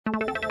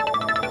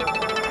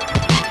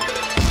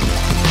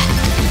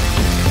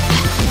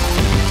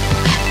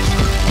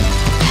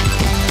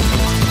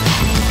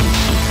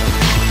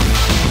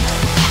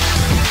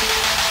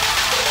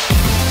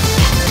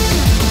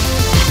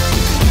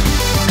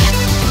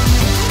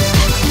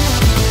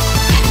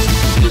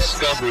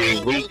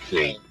Discovery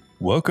Weekly.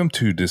 Welcome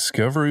to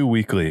Discovery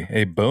Weekly,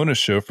 a bonus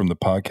show from the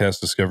podcast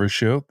Discovery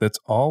Show that's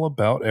all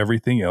about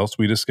everything else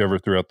we discover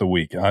throughout the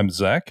week. I'm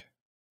Zach.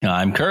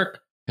 I'm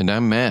Kirk. And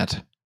I'm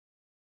Matt.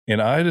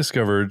 And I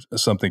discovered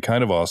something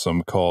kind of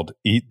awesome called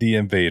Eat the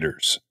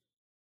Invaders.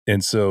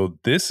 And so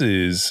this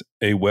is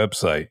a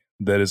website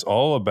that is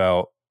all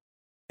about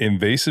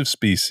invasive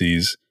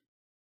species,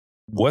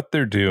 what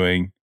they're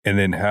doing, and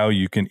then how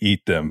you can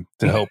eat them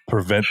to help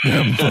prevent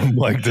them from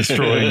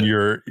destroying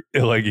your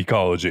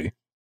ecology.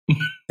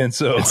 And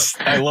so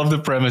I love the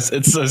premise.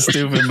 It's so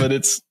stupid, but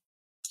it's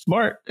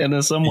smart in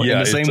the same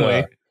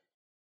way.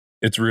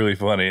 It's really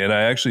funny. And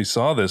I actually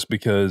saw this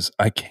because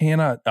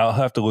I'll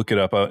have to look it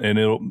up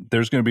and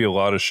there's going to be a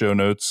lot of show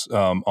notes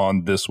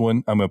on this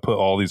one. I'm going to put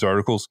all these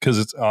articles because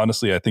it's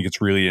honestly, I think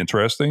it's really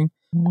interesting.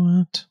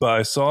 What? But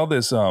I saw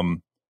this,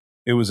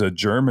 it was a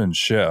German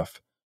chef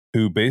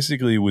who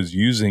basically was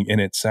using,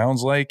 and it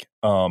sounds like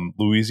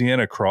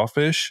Louisiana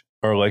crawfish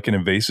are like an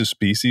invasive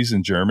species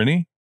in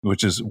Germany,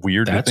 which is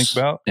weird to think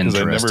about.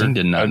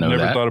 Interesting. I've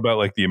never thought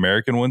about the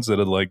American ones that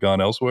had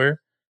gone elsewhere.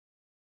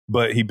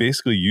 But he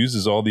basically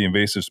uses all the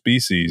invasive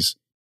species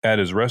at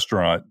his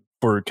restaurant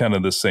for kind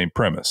of the same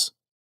premise.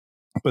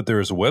 But there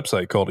is a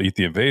website called Eat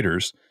the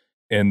Invaders,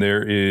 and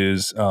there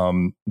is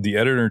the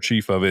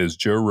editor-in-chief of it is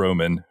Joe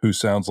Roman, who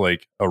sounds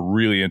like a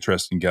really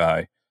interesting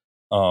guy.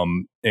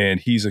 And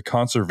he's a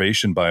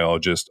conservation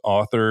biologist,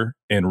 author,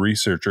 and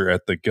researcher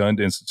at the Gund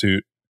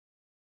Institute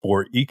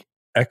for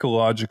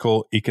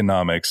Ecological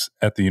Economics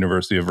at the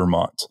University of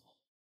Vermont.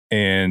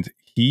 And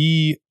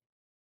he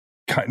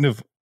kind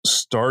of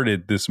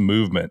started this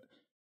movement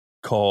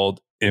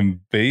called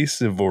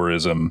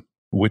invasivorism,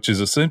 which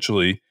is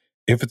essentially,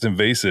 if it's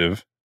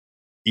invasive,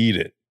 eat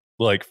it,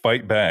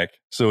 fight back.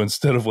 So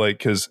instead of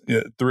because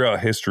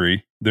throughout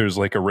history, there's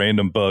a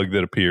random bug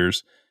that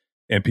appears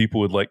and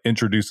people would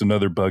introduce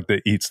another bug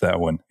that eats that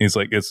one. He's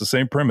it's the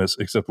same premise,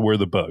 except we're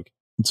the bug.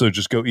 So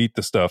just go eat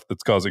the stuff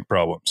that's causing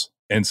problems.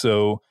 And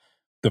so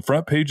the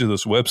front page of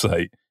this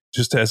website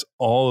just has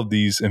all of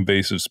these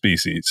invasive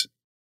species.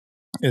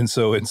 And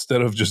so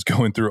instead of just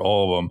going through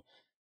all of them,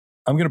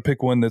 I'm going to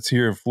pick one that's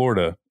here in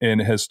Florida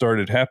and it has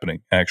started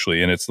happening,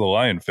 actually. And it's the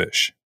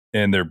lionfish.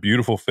 And they're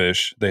beautiful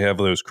fish. They have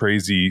those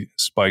crazy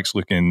spikes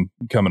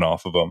coming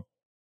off of them.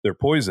 They're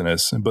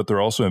poisonous, but they're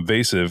also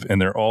invasive,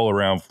 and they're all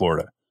around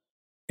Florida.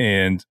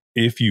 And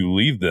if you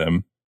leave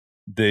them,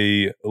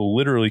 they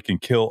literally can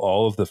kill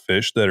all of the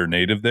fish that are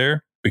native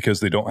there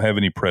because they don't have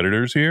any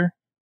predators here.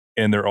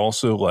 And they're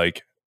also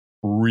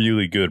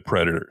really good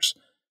predators.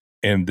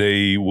 And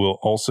they will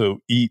also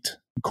eat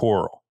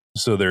coral.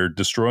 So they're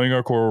destroying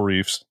our coral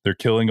reefs. They're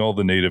killing all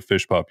the native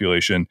fish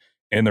population,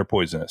 and they're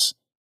poisonous.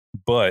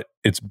 But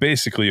it's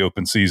basically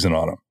open season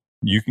on them.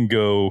 You can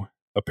go,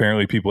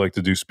 apparently people like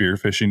to do spear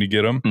fishing to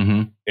get them.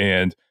 Mm-hmm.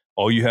 And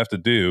all you have to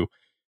do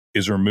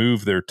is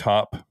remove their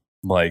top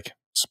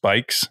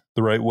spikes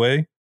the right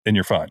way, and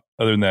you're fine.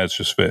 Other than that, it's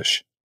just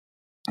fish.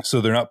 So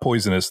they're not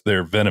poisonous.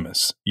 They're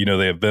venomous.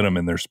 They have venom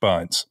in their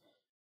spines.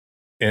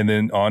 And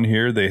then on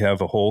here, they have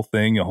a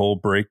whole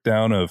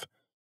breakdown of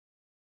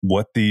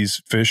what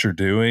these fish are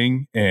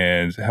doing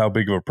and how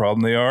big of a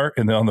problem they are.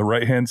 And then on the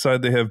right-hand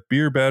side, they have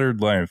beer-battered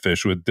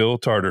lionfish with dill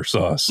tartar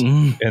sauce.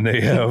 And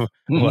they have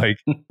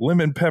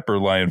lemon pepper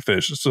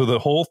lionfish. So the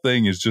whole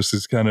thing is just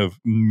this kind of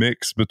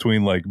mix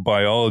between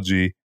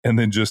biology and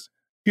then just,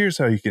 here's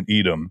how you can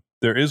eat them.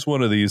 There is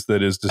one of these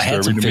that is disturbing I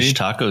had some to fish me.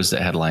 tacos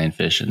that had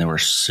lionfish, and they were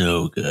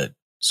so good.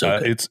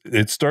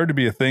 It's started to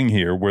be a thing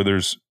here where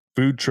there's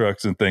food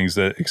trucks and things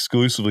that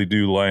exclusively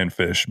do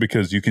lionfish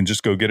because you can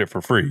just go get it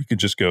for free. You can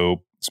just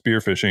go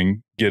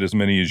spearfishing, get as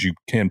many as you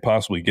can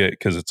possibly get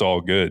because it's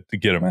all good to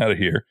get them out of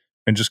here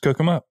and just cook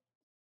them up.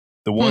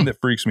 The one that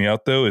freaks me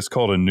out, though, is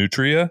called a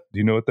nutria. Do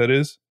you know what that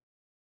is?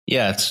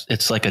 Yeah,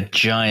 it's like a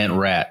giant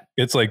rat.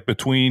 It's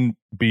between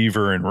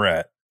beaver and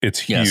rat. It's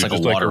huge. Yeah,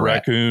 it's like a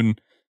rat.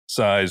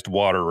 Raccoon-sized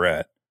water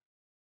rat.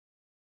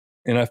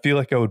 And I feel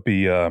like I would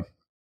be, and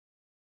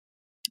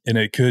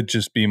it could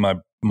just be my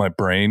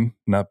brain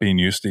not being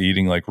used to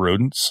eating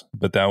rodents,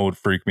 but that would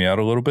freak me out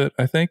a little bit,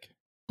 I think.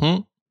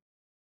 But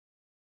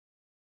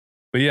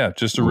yeah,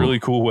 just a really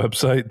cool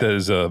website that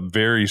is a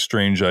very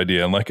strange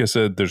idea. And like I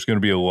said, there's going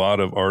to be a lot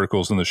of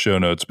articles in the show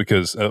notes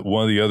because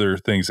one of the other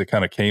things that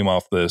kind of came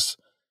off this,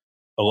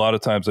 a lot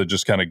of times I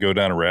just kind of go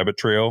down a rabbit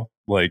trail.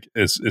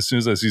 As soon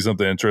as I see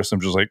something interesting,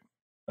 I'm just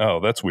oh,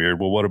 that's weird.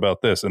 Well, what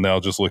about this? And then I'll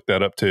just look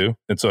that up too.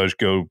 And so I just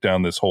go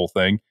down this whole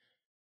thing.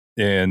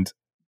 And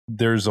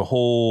there's a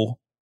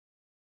whole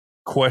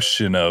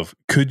question of,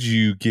 could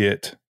you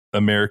get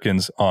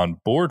Americans on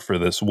board for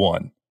this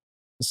one?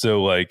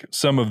 So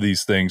some of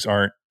these things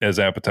aren't as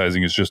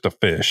appetizing as just a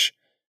fish.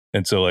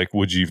 And so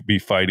would you be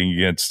fighting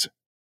against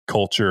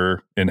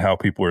culture and how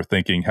people are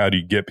thinking? How do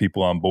you get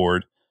people on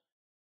board?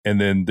 And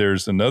then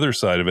there's another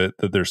side of it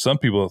that there's some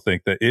people that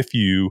think that if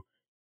you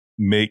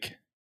make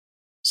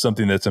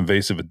something that's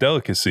invasive a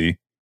delicacy,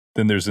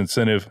 then there's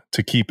incentive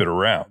to keep it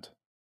around,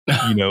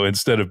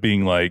 instead of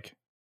being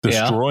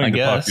destroying the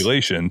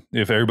population.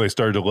 If everybody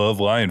started to love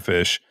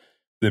lionfish,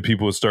 that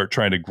people would start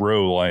trying to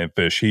grow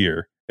lionfish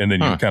here, and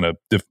then you kind of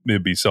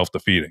it'd be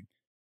self-defeating.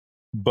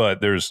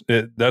 But that's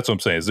what I'm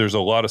saying is there's a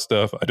lot of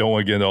stuff. I don't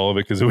want to get into all of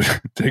it because it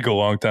would take a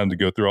long time to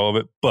go through all of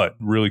it, but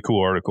really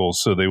cool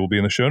articles. So they will be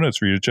in the show notes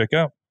for you to check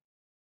out.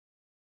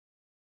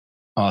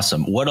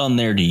 Awesome. What on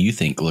there do you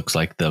think looks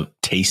like the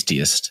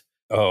tastiest?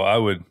 Oh, I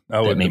would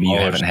maybe you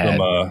haven't had.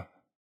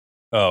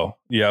 I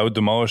would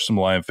demolish some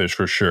lionfish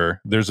for sure.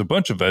 There's a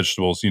bunch of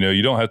vegetables.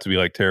 You don't have to be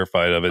like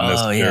terrified of it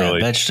necessarily.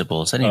 Yeah,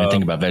 vegetables. I didn't even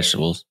think about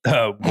vegetables.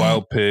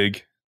 Wild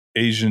pig,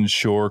 Asian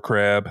shore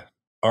crab,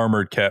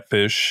 armored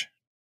catfish.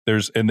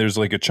 There's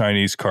like a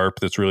Chinese carp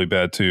that's really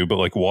bad too, but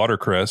like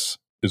watercress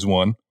is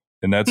one,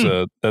 and that's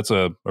a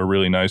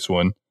really nice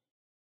one.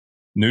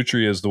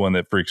 Nutria is the one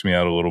that freaks me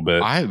out a little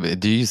bit.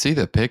 Do you see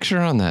the picture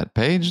on that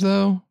page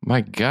though? My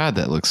God,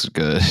 that looks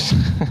good.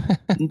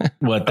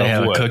 What, they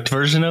have a cooked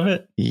version of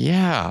it?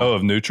 Yeah. Oh,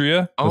 of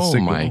Nutria? Let's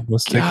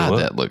take a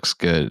look. That looks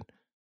good.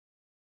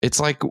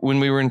 It's like when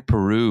we were in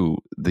Peru,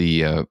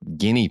 the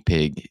guinea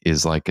pig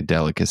is like a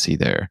delicacy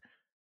there.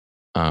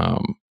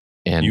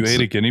 And you ate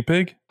a guinea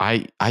pig?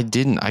 I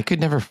didn't. I could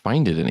never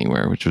find it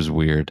anywhere, which was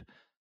weird.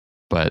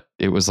 But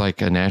it was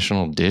like a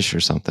national dish or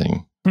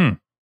something.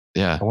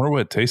 Yeah. I wonder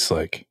what it tastes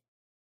like.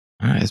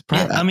 It's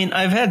probably, I mean,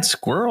 I've had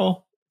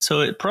squirrel,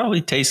 so it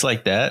probably tastes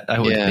like that, I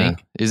would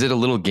think. Is it a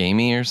little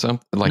gamey or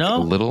something? Like no,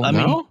 a little? I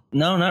mean,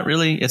 no, not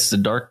really. It's the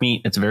dark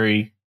meat. It's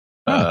very,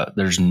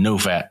 there's no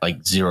fat,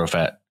 like zero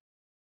fat.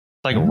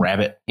 Like a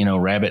rabbit,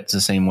 rabbit's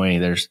the same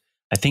way.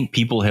 I think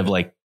people have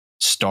like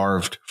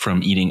starved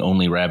from eating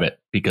only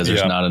rabbit because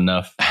there's not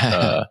enough,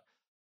 all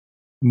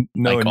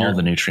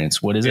the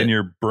nutrients. What is it? And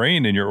your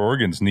brain and your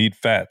organs need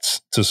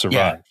fats to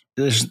survive.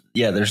 There's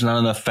not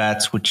enough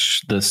fats,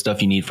 which the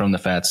stuff you need from the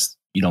fats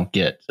you don't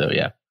get. So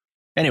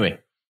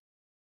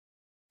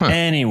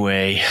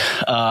Anyway,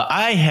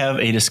 I have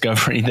a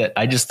discovery that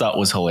I just thought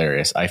was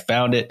hilarious. I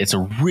found it. It's a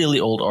really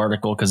old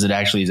article because it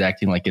actually is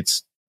acting like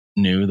it's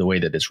new the way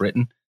that it's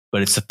written,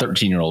 but it's a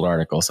 13-year-old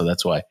article. So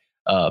that's why.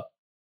 But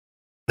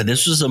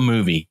this was a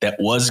movie that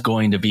was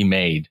going to be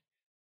made.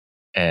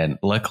 And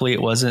luckily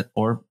it wasn't,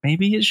 or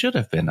maybe it should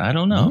have been. I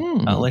don't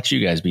know. I'll let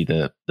you guys be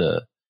the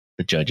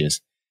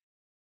judges.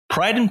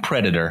 Pride and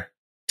Predator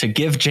to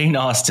give Jane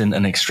Austen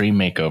an extreme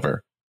makeover.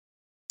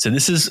 So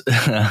this is,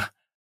 I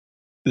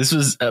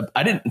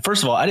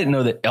didn't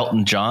know that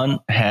Elton John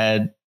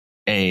had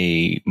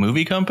a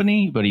movie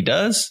company, but he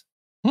does.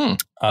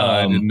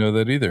 I didn't know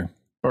that either.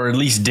 Or at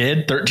least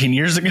did 13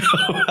 years ago.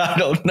 I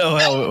don't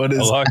know what his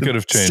a lot could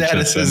have changed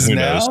status is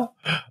now.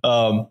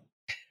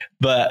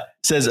 But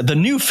says the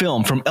new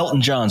film from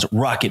Elton John's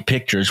Rocket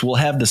Pictures will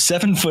have the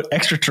 7-foot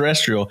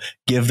extraterrestrial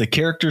give the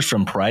characters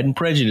from Pride and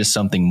Prejudice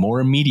something more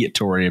immediate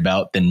to worry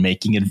about than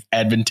making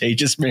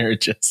advantageous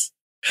marriages.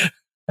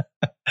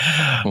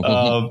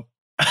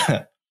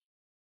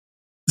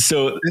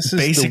 So this is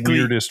basically the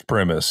weirdest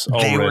premise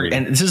already.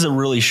 And this is a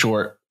really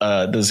short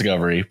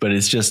discovery, but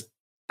it's just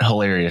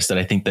hilarious that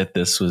I think that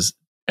this was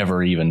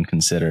ever even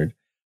considered.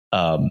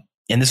 And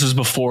this was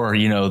before,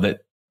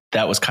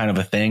 that was kind of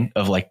a thing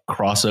of like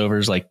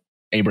crossovers, like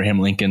Abraham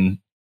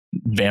Lincoln,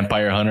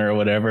 Vampire Hunter or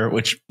whatever,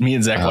 which me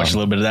and Zach watched a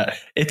little bit of that.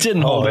 It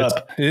didn't hold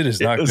up. It is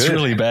not good. It was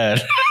really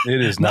bad. It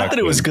is not that good.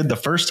 It was good the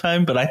first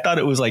time, but I thought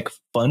it was like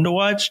fun to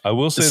watch. I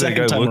will say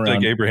that guy looked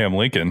like Abraham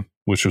Lincoln,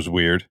 which was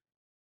weird.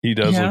 He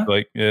does look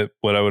like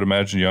what I would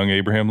imagine young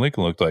Abraham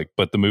Lincoln looked like,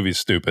 but the movie's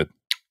stupid.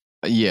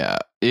 Yeah,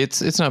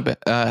 it's not bad.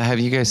 Have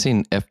you guys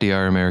seen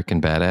FDR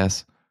American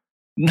Badass?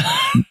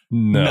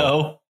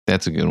 No.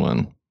 That's a good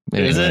one.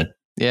 Anyway. Is it?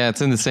 Yeah,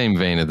 it's in the same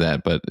vein of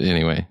that, but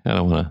anyway, I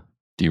don't want to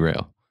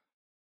derail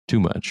too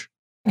much.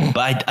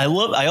 But I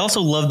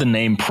also love the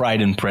name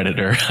Pride and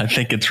Predator. I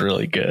think it's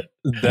really good.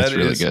 That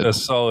is really a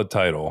solid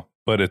title,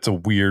 but it's a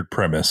weird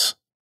premise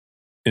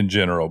in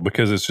general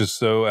because it's just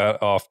so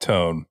off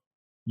tone,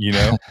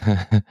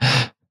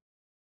 It's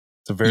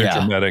a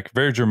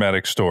very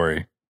dramatic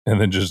story. And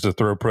then just to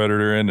throw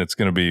Predator in, it's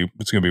gonna be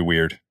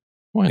weird.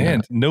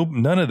 And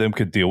none of them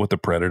could deal with the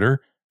Predator.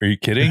 Are you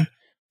kidding?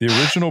 The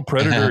original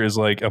Predator is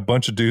like a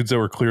bunch of dudes that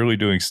were clearly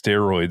doing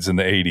steroids in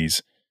the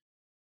 80s.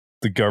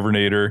 The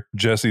Governator,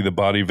 Jesse the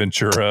Body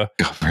Ventura,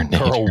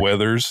 Carl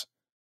Weathers.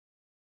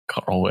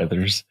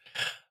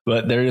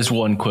 But there is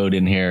one quote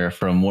in here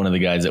from one of the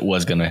guys that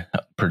was going to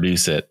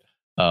produce it,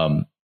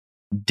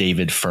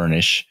 David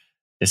Furnish.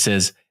 It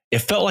says, "It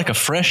felt like a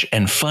fresh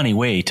and funny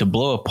way to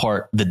blow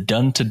apart the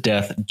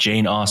done-to-death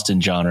Jane Austen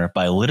genre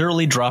by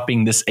literally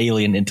dropping this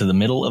alien into the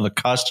middle of a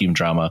costume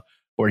drama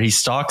where he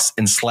stalks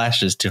and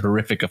slashes to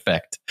horrific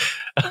effect."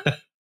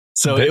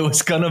 So it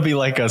was going to be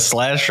like a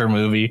slasher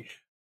movie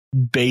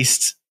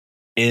based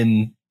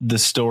in the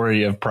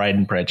story of Pride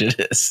and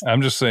Prejudice.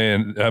 I'm just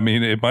saying, I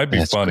mean, it might be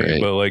That's funny,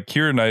 great. But like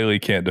Keira Knightley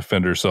can't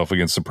defend herself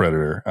against the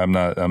Predator. I'm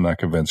not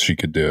convinced she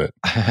could do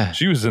it.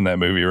 She was in that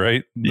movie,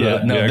 right?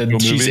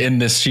 She's in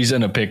this. She's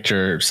in a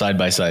picture side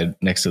by side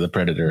next to the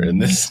Predator in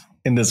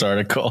this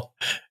article.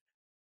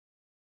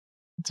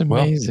 It's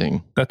amazing.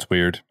 Well, that's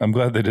weird. I'm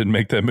glad they didn't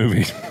make that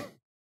movie.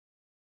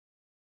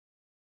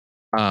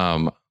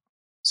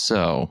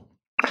 So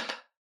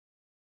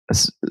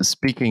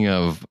Speaking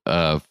of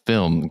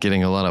film,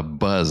 getting a lot of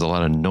buzz, a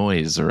lot of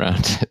noise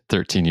around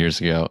 13 years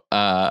ago.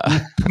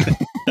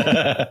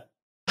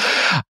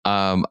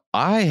 I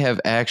have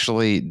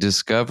actually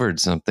discovered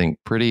something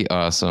pretty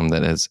awesome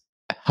that has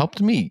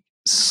helped me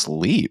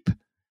sleep,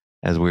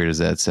 as weird as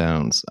that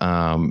sounds.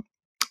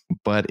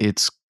 But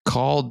it's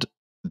called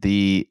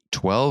the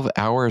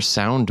 12-hour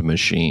sound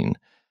machine.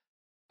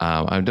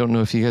 I don't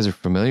know if you guys are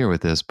familiar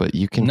with this, but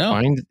you can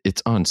find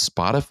it's on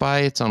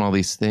Spotify. It's on all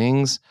these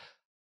things.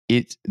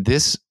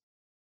 This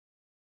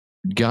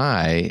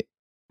guy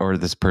or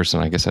this person,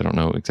 I guess I don't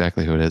know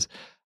exactly who it is,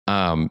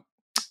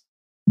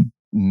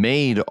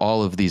 made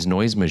all of these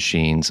noise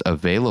machines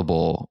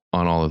available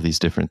on all of these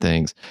different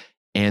things.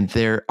 And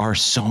there are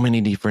so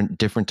many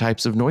different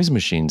types of noise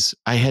machines.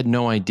 I had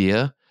no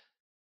idea.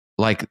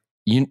 Like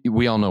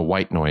we all know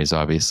white noise,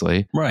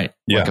 obviously. Right.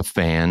 Like a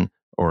fan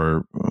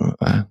or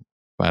I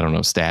don't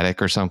know,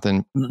 static or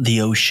something.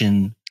 The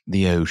ocean.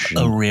 A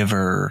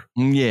river.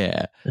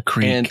 Yeah. A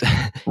creek.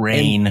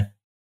 Rain. And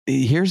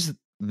here's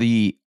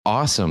the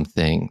awesome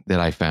thing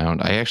that I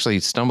found. I actually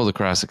stumbled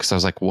across it because I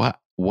was like, what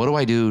do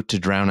I do to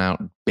drown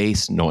out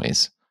bass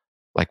noise?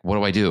 Like, what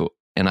do I do?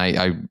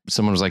 And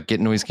someone was like, get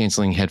noise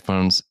canceling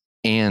headphones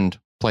and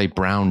play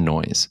brown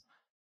noise.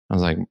 I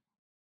was like,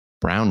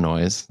 brown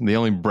noise? The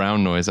only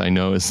brown noise I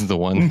know is the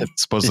one that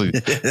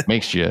supposedly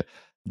makes you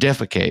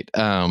defecate.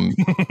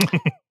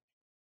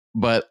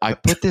 But I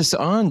put this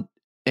on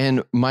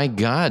and my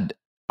God,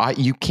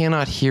 you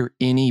cannot hear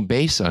any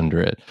bass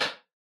under it.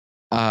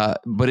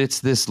 But it's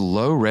this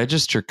low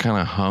register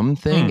kind of hum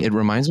thing. It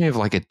reminds me of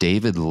like a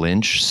David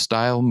Lynch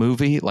style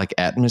movie, like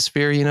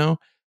Atmosphere,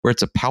 where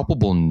it's a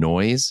palpable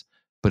noise,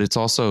 but it's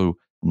also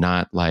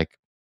not like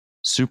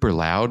super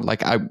loud.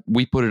 Like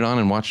we put it on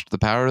and watched The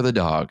Power of the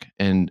Dog.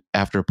 And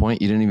after a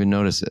point, you didn't even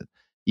notice it,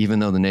 even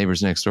though the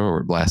neighbors next door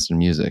were blasting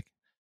music.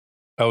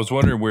 I was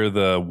wondering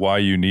why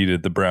you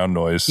needed the brown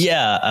noise.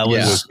 Yeah,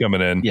 was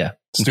coming in. Yeah.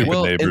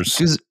 Stupid neighbors.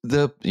 It's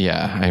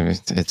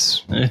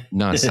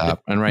nonstop.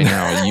 And right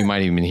now you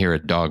might even hear a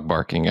dog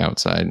barking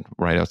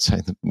right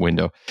outside the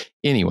window.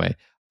 Anyway,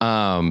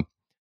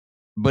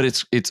 but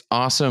it's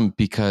awesome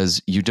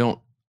because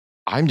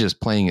I'm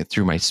just playing it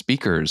through my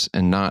speakers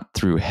and not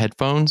through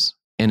headphones,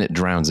 and it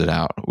drowns it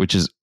out, which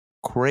is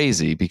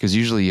crazy because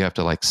usually you have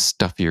to like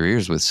stuff your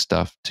ears with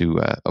stuff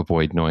to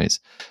avoid noise.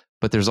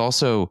 But there's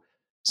also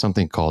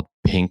something called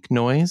pink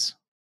noise,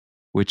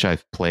 which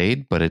I've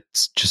played, but it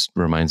just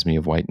reminds me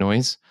of white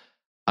noise.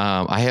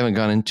 I haven't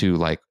gone into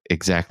like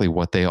exactly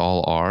what they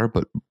all are,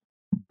 but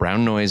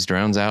brown noise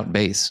drowns out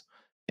bass,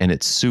 and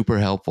it's super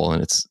helpful.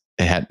 And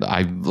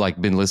I've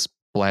like been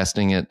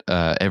blasting it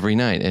every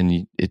night,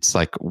 and it's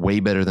like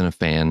way better than a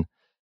fan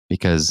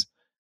because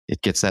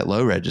it gets that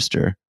low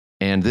register.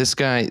 And this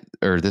guy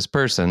or this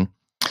person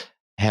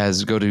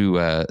has go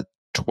to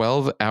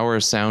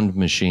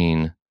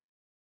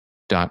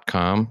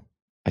 12hoursoundmachine.com,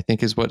 I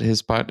think is what his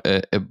spot.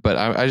 But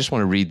I just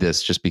want to read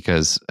this just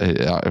because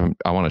I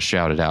want to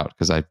shout it out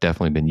because I've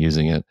definitely been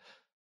using it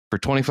for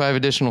 25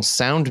 additional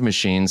sound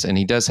machines. And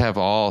he does have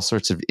all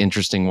sorts of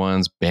interesting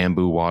ones: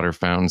 bamboo water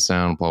fountain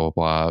sound, blah, blah,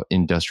 blah,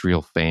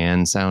 industrial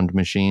fan sound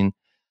machine.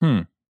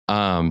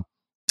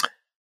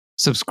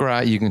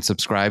 Subscribe. You can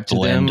subscribe to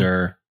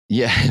Blender. them.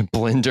 Yeah,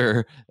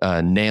 blender,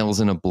 nails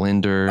in a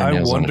blender.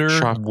 I wonder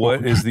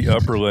what is the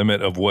upper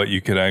limit of what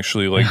you could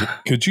actually like.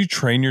 Could you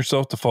train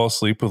yourself to fall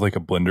asleep with like a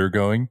blender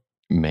going?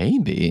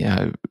 Maybe.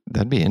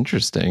 That'd be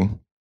interesting.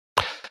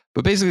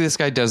 But basically, this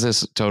guy does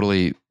this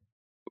totally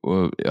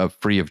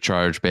free of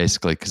charge,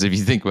 basically. Because if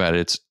you think about it,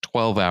 it's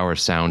 12-hour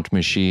sound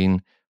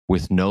machine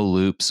with no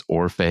loops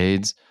or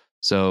fades.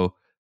 So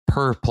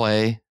per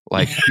play,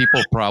 like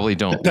people probably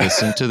don't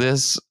listen to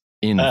this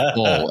in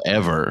full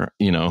ever,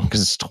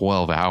 because it's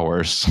 12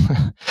 hours.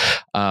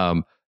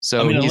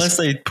 So unless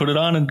they put it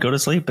on and go to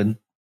sleep and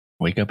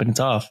wake up and it's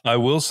off. I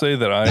will say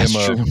that I am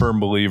a firm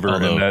believer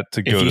in that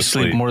to go to sleep. If you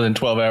sleep more than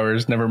 12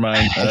 hours, never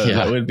mind.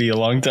 That would be a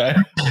long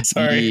time.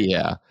 Sorry.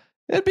 Yeah,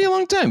 it'd be a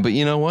long time. But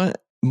you know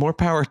what? More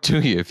power to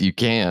you if you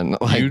can.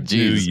 Like,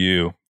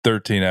 you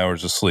 13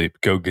 hours of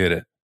sleep. Go get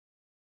it.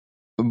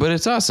 But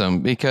it's awesome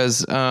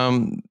because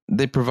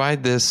they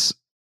provide this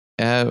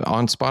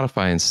on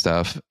Spotify and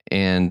stuff,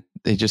 and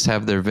they just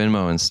have their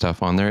Venmo and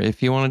stuff on there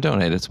if you want to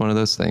donate. It's one of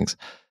those things,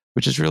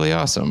 which is really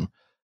awesome.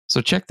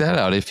 So check that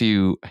out if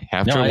you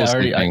have trouble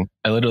sleeping.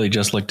 I literally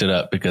just looked it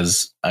up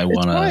because I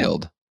want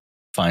to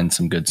find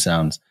some good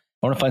sounds.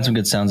 I want to find some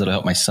good sounds that'll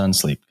help my son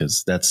sleep,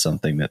 because that's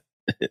something that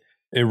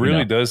it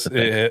really does.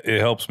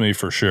 It helps me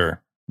for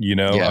sure.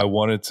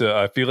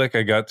 I feel like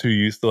I got too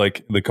used to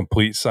like the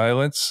complete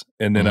silence,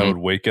 and then I would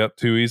wake up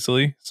too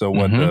easily. So I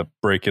wanted to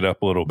break it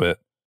up a little bit.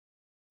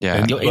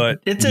 Yeah,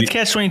 but it's a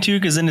catch-22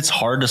 because then it's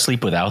hard to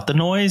sleep without the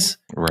noise.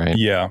 Right.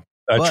 Yeah.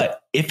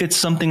 But if it's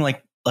something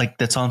like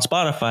that's on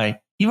Spotify,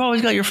 you've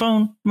always got your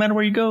phone, no matter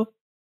where you go.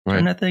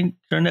 Turn that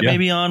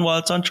baby on while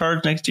it's on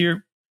charge next to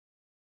your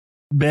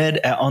bed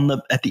at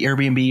the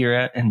Airbnb you're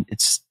at, and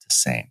it's the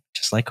same,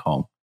 just like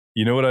home.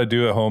 You know what I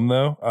do at home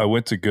though? I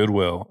went to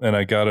Goodwill and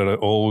I got an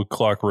old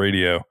clock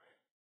radio,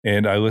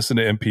 and I listen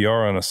to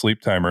NPR on a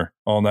sleep timer,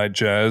 all night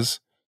jazz.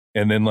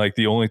 And then like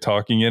the only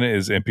talking in it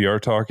is NPR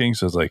talking.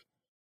 So it's like,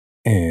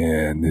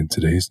 and in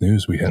today's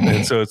news we have,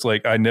 and so it's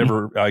like,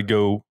 I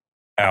go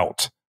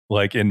out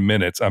like in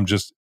minutes. I'm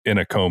just in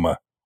a coma.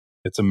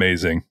 It's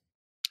amazing.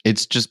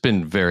 It's just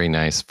been very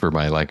nice for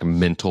my like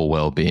mental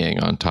well-being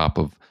on top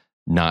of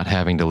not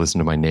having to listen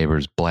to my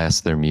neighbors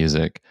blast their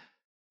music.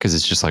 Cause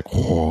it's just like,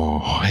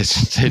 whoa, it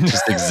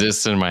just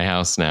exists in my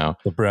house now.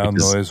 The brown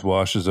noise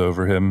washes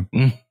over him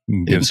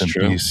and gives him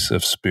peace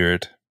of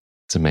spirit.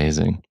 It's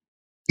amazing.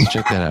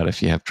 Check that out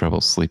if you have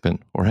trouble sleeping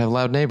or have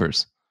loud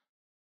neighbors.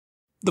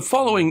 The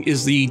following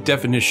is the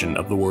definition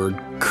of the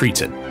word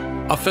cretin.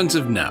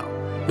 Offensive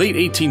noun. Late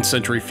 18th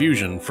century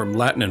fusion from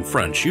Latin and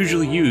French,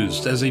 usually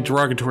used as a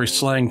derogatory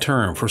slang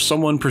term for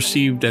someone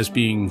perceived as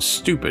being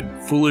stupid,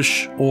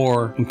 foolish,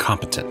 or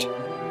incompetent.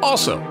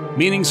 Also,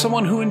 meaning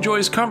someone who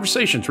enjoys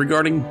conversations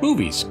regarding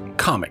movies,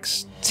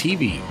 comics,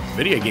 TV,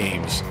 video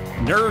games,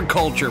 nerd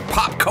culture,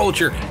 pop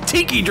culture,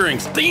 tiki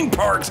drinks, theme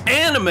parks,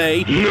 anime,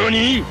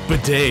 NANI?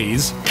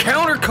 Bidets,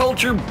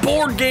 counterculture,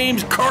 board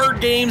games, card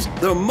games,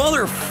 the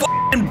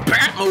motherfucking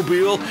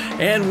Batmobile,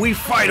 and we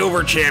fight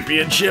over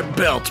championship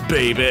belts,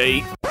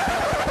 baby.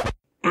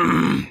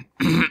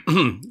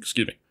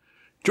 Excuse me.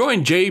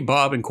 Join Jay,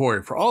 Bob, and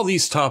Corey for all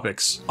these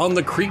topics on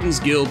the Cretins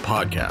Guild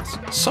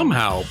podcast,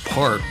 somehow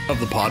part of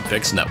the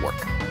Podfix network.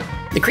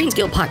 The Cretins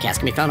Guild podcast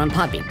can be found on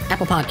Podbean,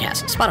 Apple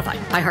Podcasts, Spotify,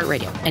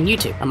 iHeartRadio, and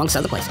YouTube, amongst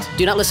other places.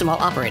 Do not listen while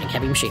operating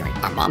heavy machinery.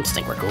 Our moms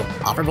think we're cool.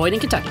 Offer void in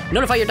Kentucky.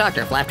 Notify your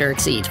doctor if laughter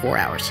exceeds 4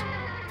 hours.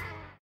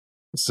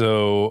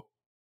 So,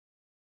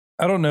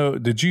 I don't know.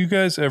 Did you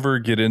guys ever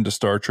get into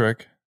Star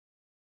Trek?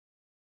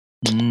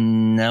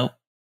 No.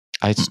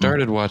 I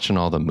started watching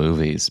all the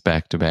movies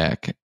back to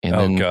back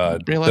and then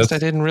realized I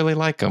didn't really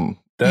like them.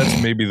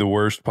 That's maybe the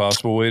worst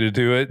possible way to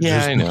do it.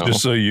 Yeah, I know.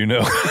 Just so you know.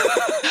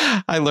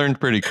 I learned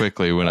pretty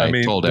quickly when I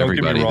told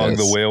everybody. Don't get me wrong,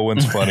 this. the whale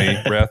one's funny.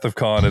 Wrath of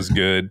Khan is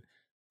good.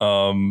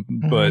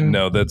 But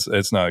no,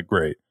 it's not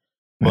great.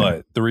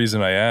 But the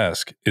reason I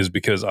ask is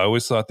because I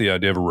always thought the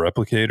idea of a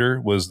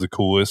replicator was the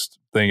coolest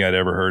thing I'd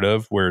ever heard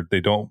of, where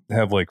they don't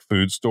have like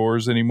food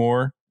stores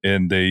anymore.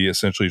 And they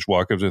essentially just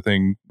walk up to the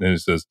thing and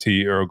it says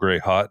tea, Earl Grey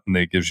hot, and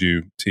it gives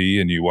you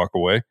tea and you walk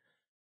away.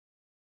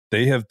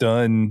 They have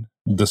done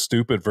the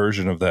stupid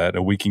version of that,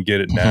 and we can get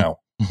it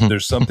now.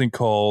 There's something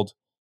called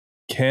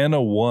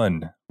Canna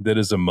One that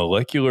is a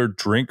molecular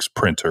drinks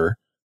printer,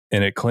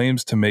 and it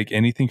claims to make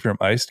anything from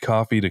iced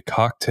coffee to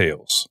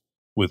cocktails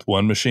with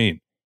one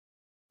machine.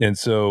 And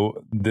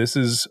so this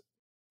is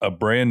a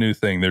brand new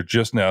thing. They're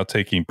just now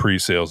taking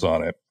pre-sales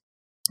on it.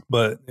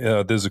 But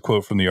there's a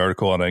quote from the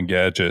article on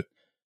Engadget.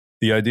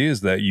 The idea is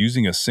that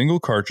using a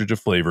single cartridge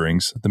of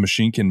flavorings, the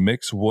machine can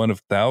mix one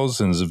of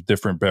thousands of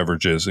different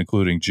beverages,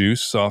 including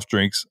juice, soft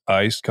drinks,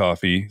 iced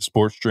coffee,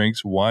 sports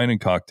drinks, wine,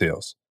 and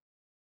cocktails.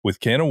 With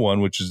Canna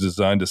One, which is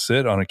designed to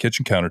sit on a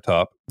kitchen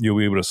countertop, you'll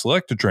be able to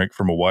select a drink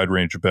from a wide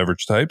range of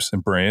beverage types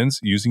and brands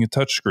using a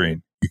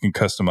touchscreen. You can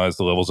customize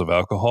the levels of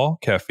alcohol,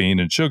 caffeine,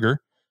 and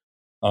sugar.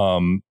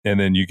 And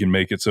then you can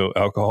make it so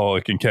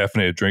alcoholic and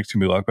caffeinated drinks can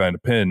be locked behind a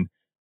pin.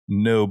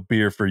 No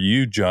beer for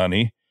you,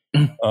 Johnny.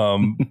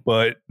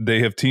 But they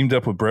have teamed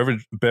up with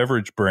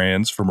beverage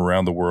brands from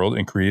around the world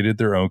and created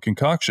their own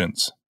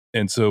concoctions.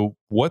 And so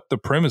what the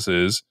premise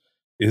is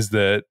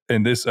that,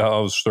 and this,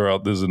 I'll just throw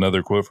out, this is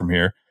another quote from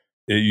here.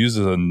 It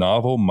uses a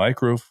novel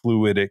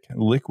microfluidic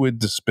liquid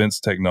dispense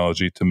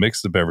technology to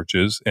mix the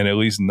beverages, and at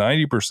least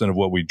 90% of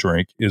what we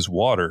drink is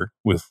water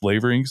with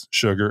flavorings,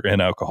 sugar,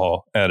 and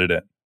alcohol added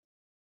in.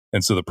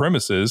 And so the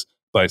premise is,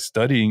 by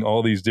studying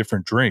all these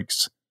different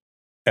drinks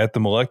at the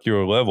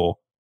molecular level,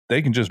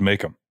 they can just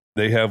make them.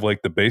 They have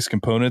like the base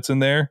components in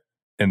there,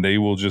 and they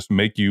will just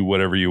make you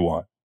whatever you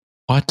want.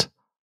 What?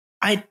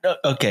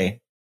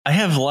 Okay. I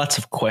have lots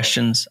of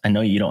questions. I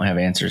know you don't have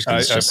answers.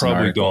 I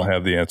probably don't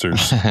have the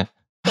answers.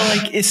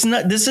 Like, it's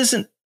not, this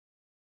isn't,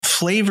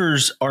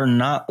 flavors are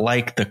not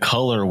like the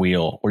color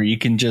wheel where you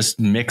can just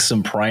mix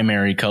some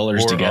primary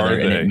colors together.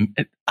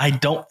 And I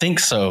don't think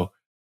so.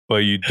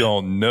 But you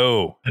don't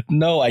know.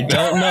 No, I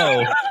don't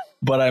know.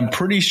 But I'm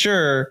pretty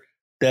sure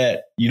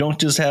that you don't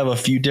just have a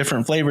few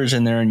different flavors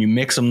in there and you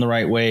mix them the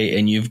right way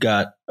and you've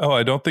got. Oh,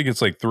 I don't think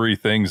it's like three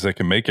things that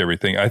can make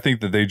everything. I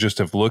think that they just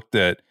have looked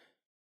at,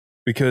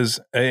 because,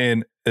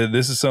 and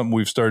this is something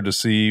we've started to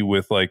see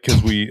with like,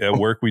 because we at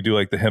work, we do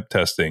like the hemp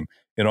testing,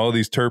 and all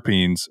these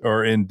terpenes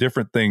are in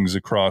different things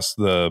across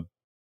the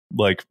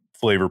like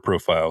flavor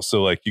profile.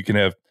 So like you can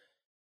have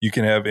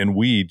in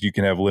weed, you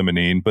can have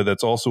limonene, but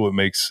that's also what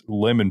makes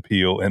lemon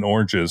peel and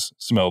oranges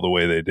smell the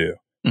way they do.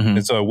 Mm-hmm.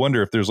 And so I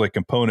wonder if there's like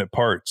component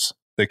parts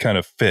that kind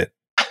of fit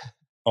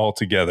all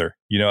together.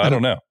 You know, I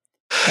don't know.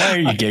 Why are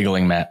you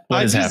giggling, Matt?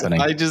 What is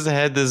happening? I just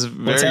had this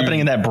what's happening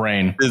in that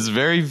brain? This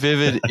very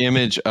vivid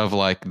image of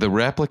like the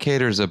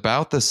replicator's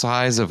about the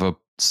size of a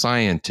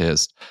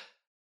scientist,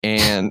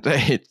 and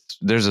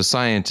there's a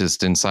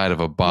scientist inside of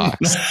a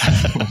box.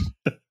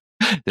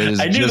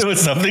 I knew there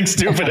was something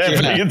stupid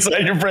happening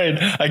inside your brain.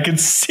 I could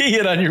see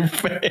it on your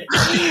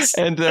face.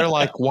 And they're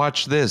like,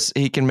 watch this.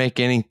 He can make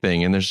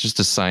anything. And there's just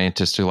a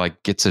scientist who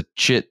like gets a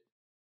chit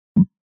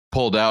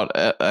pulled out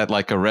at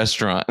like a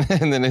restaurant.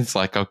 And then it's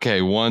like,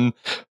 okay, 1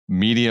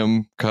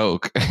 medium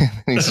Coke.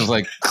 And he's just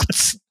like,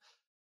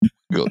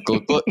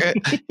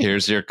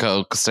 here's your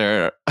Coke,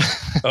 sir.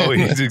 Oh,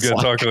 he's going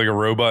to talk like a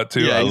robot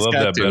too. Yeah, I love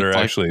that better,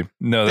 actually.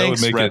 No, that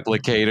would make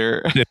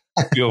Replicator. it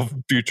feel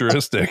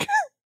futuristic.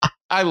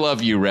 I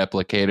love you,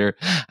 Replicator.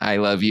 I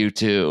love you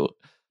too.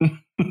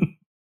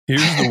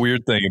 Here's the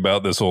weird thing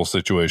about this whole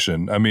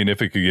situation. I mean,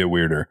 if it could get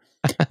weirder,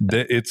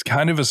 it's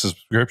kind of a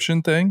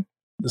subscription thing.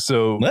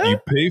 So you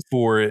pay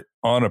for it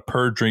on a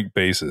per drink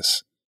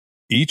basis.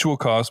 Each will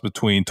cost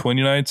between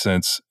 29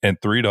 cents and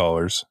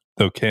 $3.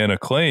 Though Canna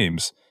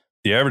claims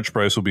the average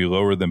price will be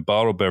lower than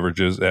bottled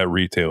beverages at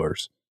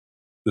retailers.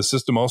 The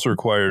system also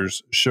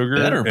requires sugar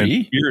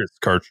and spirits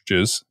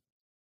cartridges,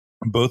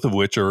 both of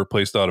which are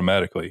replaced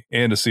automatically,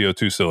 and a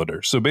CO2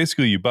 cylinder. So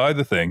basically, you buy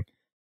the thing,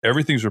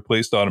 everything's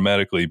replaced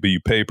automatically, but you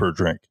pay per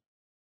drink.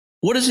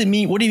 What does it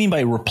mean? What do you mean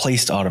by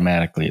replaced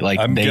automatically? Like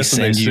I'm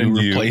guessing they send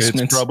you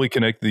replacements? It's probably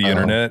connected to the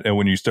internet, and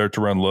when you start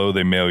to run low,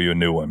 they mail you a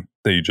new one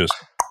that you just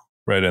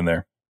right in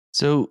there.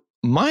 So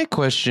my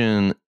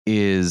question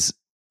is,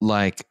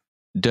 like,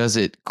 does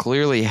it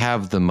clearly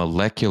have the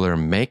molecular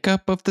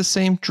makeup of the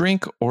same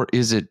drink, or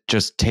is it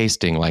just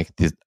tasting like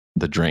the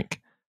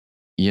drink?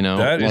 You know,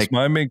 that is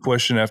my main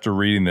question after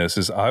reading this.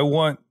 Is I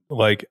want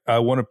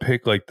to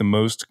pick like the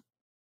most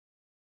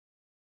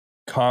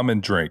common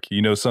drink,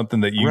 you know,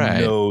 something that you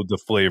know the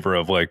flavor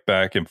of, like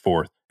back and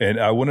forth, and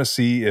I want to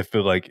see if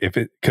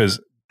it because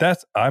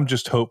I'm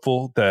just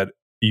hopeful that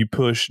you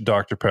push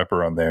Dr.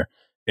 Pepper on there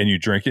and you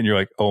drink it and you're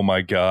like, oh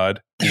my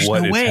god,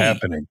 what is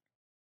happening?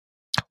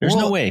 There's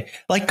no way.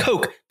 Like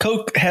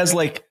Coke has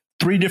like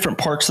 3 different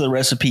parts of the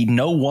recipe.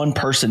 No one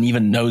person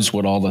even knows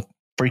what all the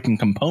freaking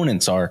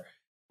components are.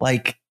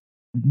 Like,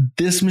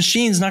 this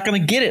machine's not going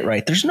to get it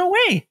right. There's no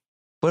way.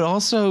 But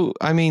also,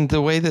 I mean,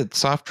 the way that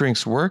soft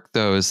drinks work,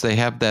 though, is they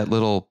have that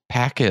little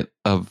packet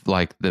of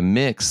like the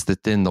mix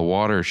that then the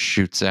water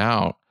shoots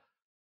out.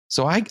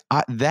 So I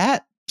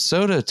that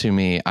soda to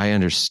me, I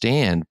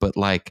understand. But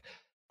like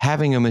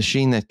having a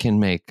machine that can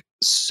make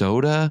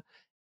soda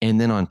and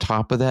then on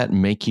top of that,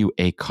 make you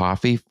a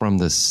coffee from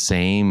the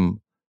same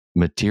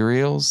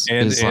materials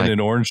and an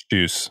orange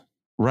juice.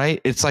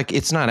 Right? It's like,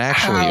 it's not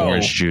actually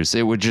orange juice.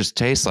 It would just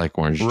taste like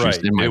orange juice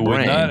in my brain.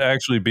 Would not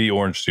actually be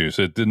orange juice.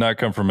 It did not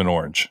come from an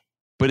orange.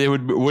 But it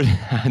would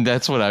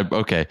that's what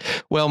okay.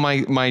 Well,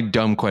 my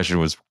dumb question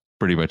was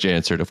pretty much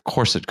answered. Of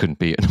course it couldn't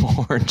be an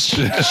orange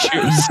juice.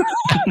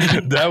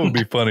 That would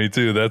be funny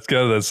too. That's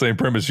kind of that same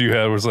premise you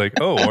had, was like,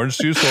 oh, orange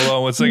juice. Hold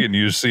on 1 second.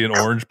 You just see an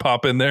orange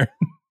pop in there.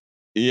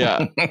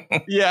 Yeah.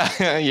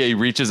 He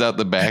reaches out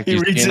the back. He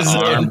reaches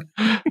arm.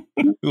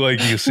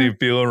 Like you see him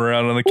feeling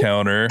around on the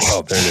counter.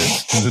 Oh, there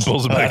it is. It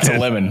pulls it back. That's a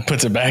lemon.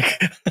 Puts it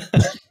back.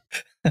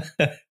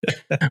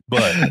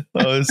 But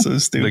it's so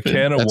stupid. The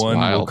Canna one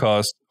will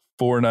cost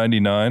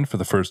 $4.99 for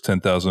the first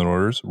 10,000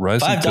 orders.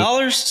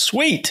 $5?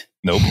 Sweet.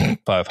 Nope,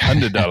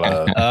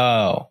 $500.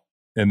 Oh.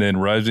 And then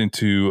rising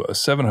to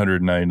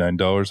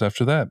 $799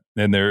 after that.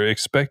 And they're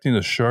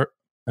expecting start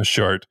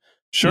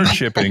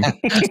shipping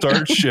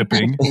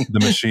the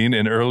machine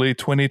in early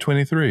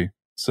 2023.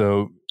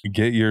 So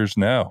get yours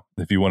now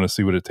if you want to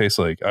see what it tastes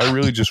like. I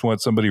really just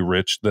want somebody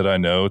rich that I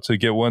know to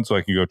get one so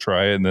I can go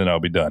try it and then I'll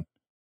be done.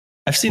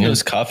 I've seen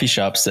those coffee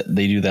shops that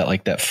they do that,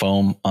 like that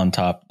foam on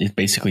top. It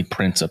basically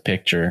prints a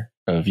picture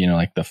of, you know,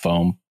 like the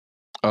foam.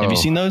 Have you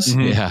seen those?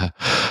 Mm-hmm. Yeah.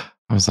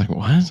 I was like,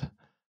 what?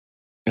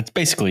 It's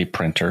basically a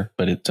printer,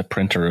 but it's a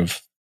printer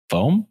of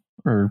foam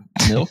or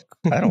milk.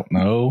 I don't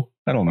know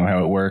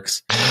how it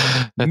works.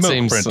 That milk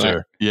seems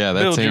printer.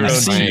 That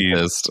seems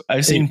scientist.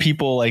 I've seen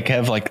people like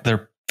have like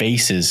their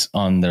faces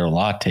on their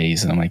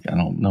lattes, and I'm like, I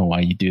don't know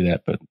why you do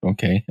that, but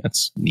okay,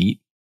 that's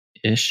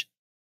neat-ish.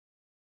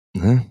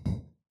 Mm-hmm.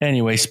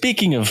 Anyway,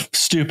 speaking of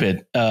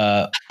stupid,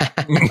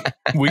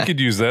 we could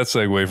use that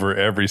segue for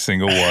every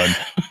single one.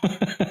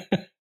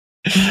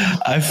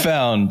 I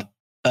found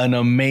an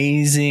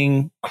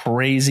amazing,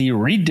 crazy,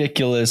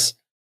 ridiculous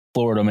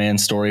Florida Man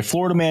story.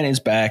 Florida Man is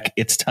back.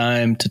 It's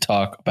time to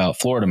talk about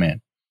Florida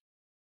Man.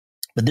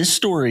 But this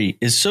story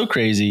is so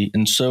crazy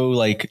and so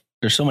like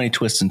there's so many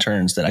twists and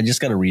turns that I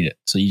just got to read it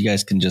so you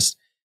guys can just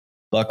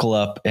buckle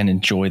up and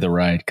enjoy the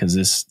ride, because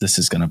this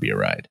is going to be a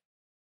ride.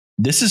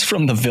 This is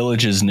from the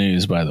Villages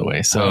News, by the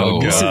way.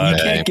 So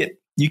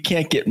you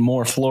can't get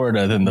more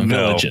Florida than the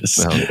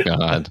Villages. Oh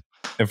God.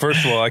 And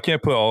first of all, I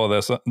can't put all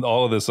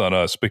of this on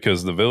us,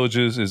 because the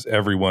Villages is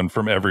everyone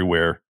from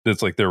everywhere.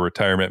 It's like their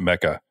retirement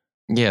mecca.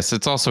 Yes,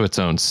 it's also its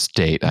own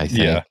state, I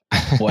think. Yeah.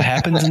 What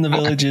happens in the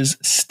Villages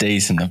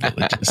stays in the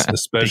Villages.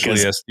 Especially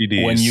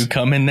STDs. When you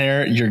come in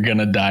there, you're going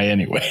to die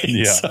anyway.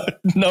 Yeah. So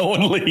no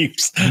one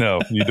leaves. No,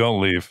 you don't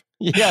leave.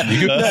 Yeah.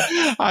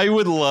 I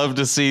would love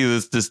to see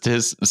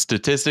this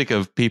statistic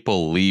of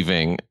people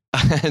leaving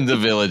in the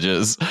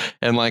Villages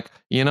and like,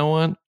 you know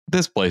what?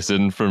 This place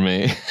isn't for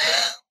me.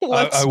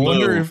 I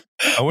wonder if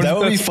that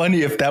would be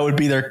funny if that would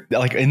be their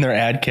like in their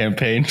ad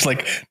campaign. It's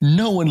like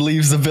no one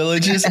leaves the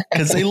villages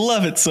because they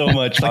love it so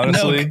much. Like,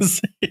 honestly,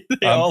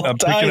 no, I'm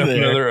picking up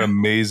another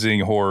amazing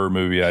horror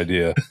movie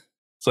idea.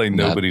 It's like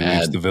nobody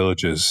leaves the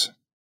villages.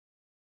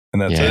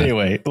 And that's it.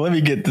 Anyway, let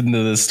me get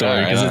into this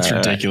story because it's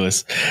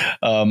ridiculous.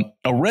 A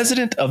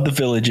resident of the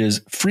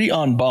villages, free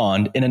on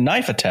bond in a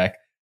knife attack,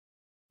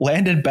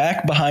 landed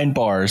back behind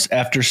bars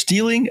after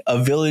stealing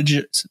a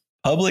village's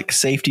public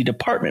safety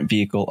department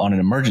vehicle on an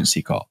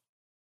emergency call.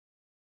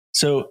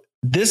 So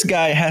this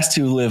guy has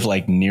to live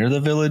like near the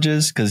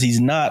villages because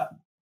he's not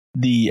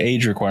the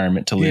age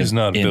requirement to live. He's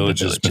not in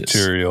villages the villages.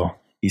 Material.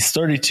 He's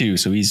 32,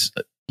 so he's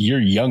a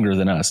year younger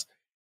than us.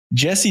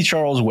 Jesse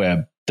Charles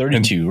Webb,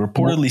 32,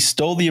 reportedly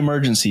stole the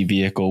emergency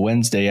vehicle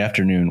Wednesday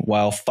afternoon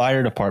while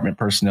fire department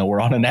personnel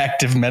were on an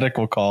active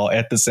medical call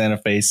at the Santa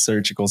Fe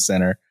Surgical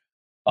Center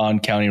on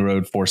County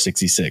Road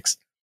 466.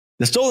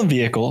 The stolen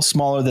vehicle,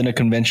 smaller than a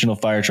conventional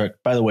fire truck,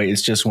 by the way,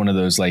 it's just one of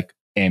those like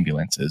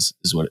ambulances,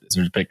 is what it is.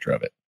 There's a picture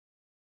of it.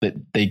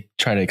 They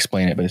try to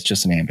explain it, but it's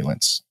just an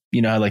ambulance.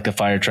 You know how like the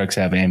fire trucks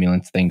have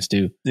ambulance things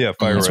too? Yeah,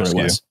 fire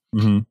rescue.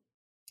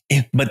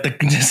 But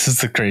this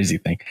is the crazy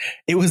thing.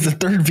 It was the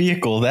third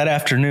vehicle that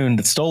afternoon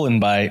that's stolen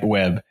by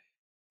Webb,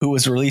 who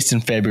was released in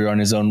February on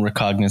his own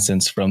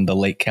recognizance from the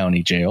Lake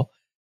County Jail.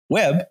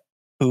 Webb,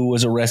 who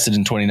was arrested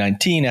in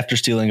 2019 after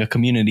stealing a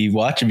community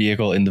watch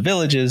vehicle in the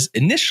villages,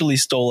 initially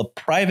stole a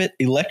private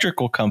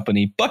electrical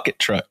company bucket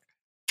truck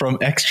from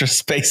Extra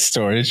Space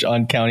Storage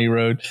on County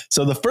Road.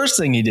 So the first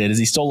thing he did is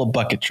he stole a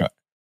bucket truck.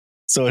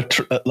 So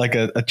like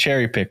a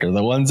cherry picker,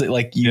 the ones that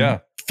like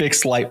you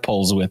fix light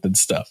poles with and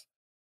stuff.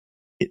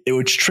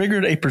 Which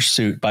triggered a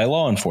pursuit by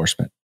law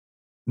enforcement.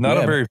 Not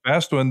a very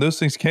fast one. Those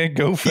things can't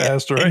go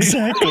fast, right?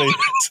 Exactly.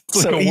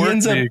 So like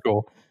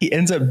he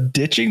ends up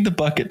ditching the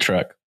bucket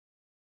truck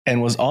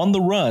and was on the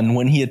run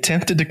when he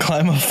attempted to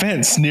climb a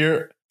fence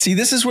near. See,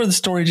 this is where the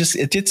story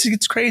it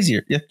gets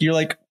crazier. You're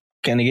like,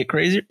 can it get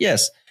crazier?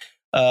 Yes.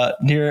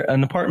 Near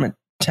an apartment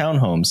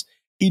townhomes.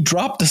 He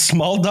dropped a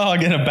small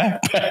dog in a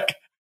backpack,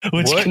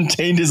 which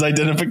contained his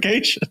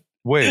identification.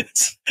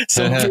 Wait.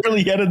 So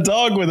apparently he had a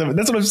dog with him.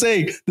 That's what I'm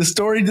saying. The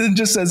story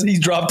just says he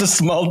dropped a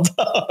small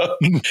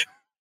dog.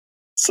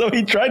 So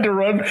he tried to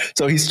run.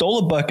 So he stole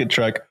a bucket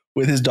truck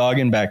with his dog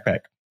and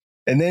backpack.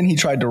 And then he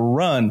tried to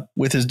run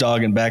with his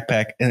dog and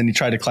backpack. And then he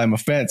tried to climb a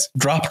fence,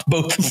 dropped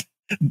both his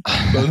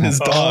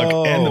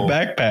dog and the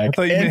backpack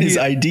and his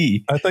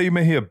ID. I thought you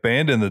meant he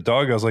abandoned the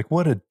dog. I was like,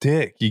 what a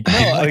dick.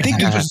 I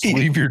think you just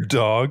leave your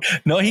dog.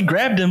 No, he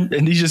grabbed him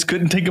and he just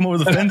couldn't take him over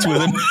the fence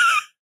with him.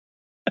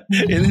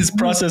 In his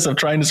process of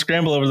trying to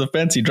scramble over the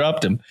fence, he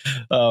dropped him.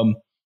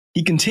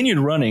 He continued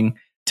running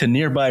to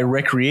nearby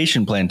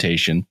recreation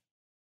plantation.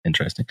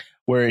 Interesting.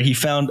 Where he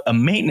found a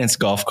maintenance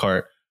golf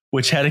cart,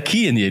 which had a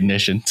key in the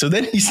ignition. So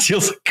then he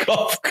steals a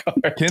golf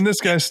cart. Can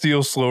this guy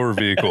steal slower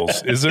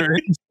vehicles? Is there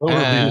any slower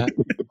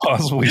vehicle he could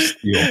possibly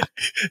steal?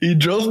 He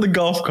drove the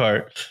golf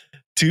cart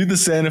to the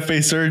Santa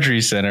Fe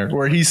Surgery Center,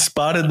 where he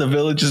spotted the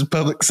village's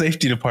public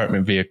safety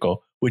department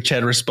vehicle, which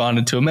had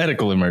responded to a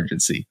medical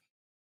emergency.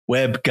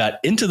 Webb got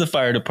into the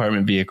fire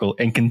department vehicle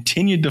and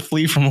continued to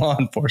flee from law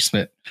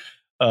enforcement.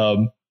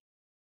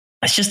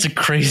 It's just a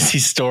crazy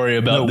story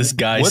about this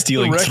guy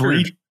stealing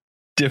 3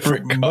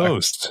 different cars.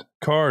 Most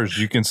cars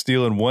you can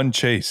steal in one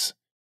chase.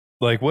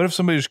 Like, what if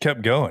somebody just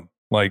kept going?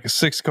 Like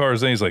 6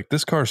 cars, and he's like,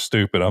 this car's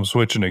stupid. I'm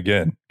switching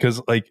again. Because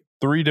like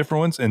 3 different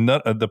ones, and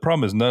the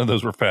problem is none of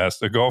those were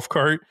fast. A golf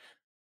cart,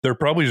 they're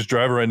probably just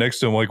driving right next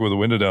to him, like with a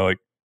window down, like,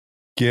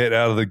 get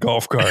out of the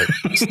golf cart.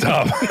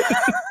 Stop.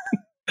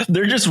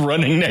 They're just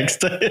running next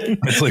to him.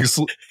 It's like,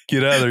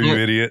 get out of there, you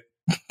idiot.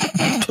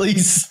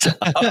 Please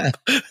stop.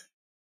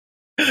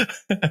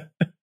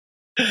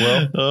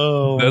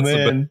 Well, that's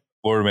the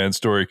Florida man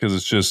story, because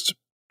it's just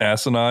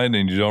asinine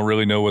and you don't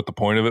really know what the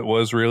point of it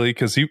was, really.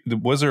 Because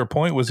was there a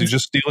point? Was he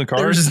just stealing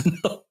cars?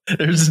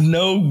 There's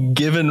no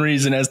given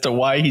reason as to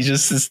why he's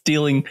just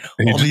stealing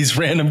these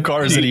random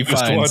cars that he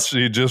finds.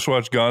 He just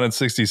watched Gone in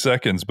 60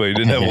 Seconds, but he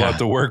didn't have a lot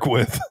to work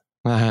with.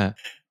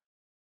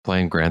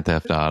 Playing Grand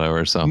Theft Auto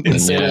or something.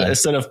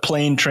 Instead of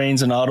plane,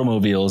 trains, and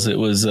automobiles, it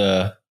was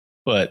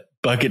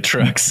bucket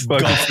trucks,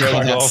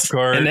 golf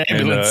cart, and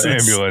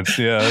ambulance.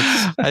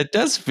 Yeah, it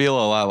does feel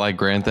a lot like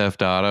Grand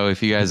Theft Auto.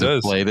 If you guys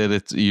have played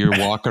it, you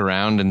walk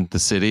around in the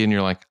city and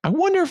you're like, I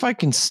wonder if I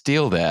can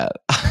steal that.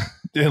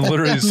 And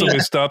literally, somebody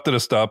stopped at a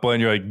stoplight,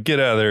 and you're like, get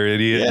out of there,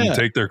 idiot! And you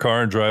take their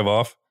car and drive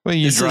off. Well,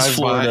 you drive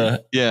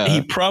Florida. Yeah,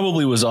 he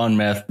probably was on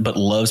meth, but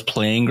loves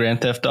playing Grand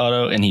Theft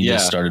Auto, and he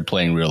just started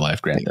playing real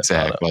life Grand Theft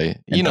Auto. Exactly.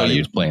 You know, he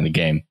was playing the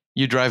game.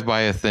 You drive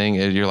by a thing,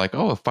 and you're like,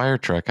 oh, a fire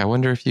truck. I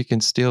wonder if you can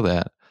steal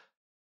that.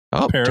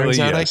 Oh, apparently, turns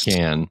out I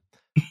can.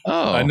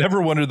 Oh, I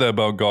never wondered that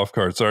about golf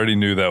carts. I already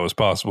knew that was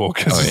possible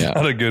because it's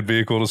not a good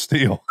vehicle to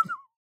steal.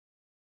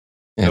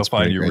 They'll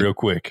find you real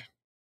quick.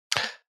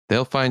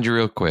 They'll find you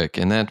real quick,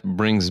 and that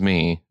brings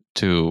me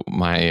to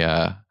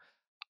my.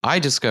 I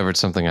discovered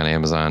something on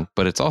Amazon,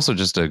 but it's also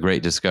just a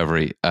great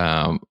discovery.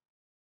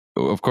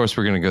 Of course,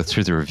 we're going to go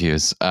through the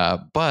reviews,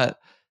 but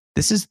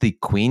This is the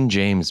Queen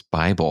James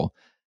Bible.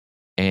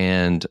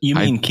 And You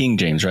mean King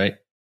James, right?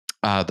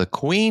 the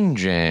Queen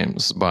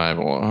James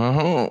Bible.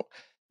 Oh,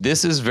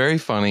 this is very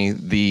funny.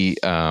 The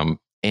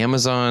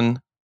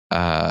Amazon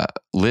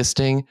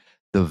listing,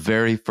 the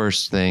very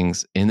first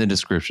things in the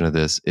description of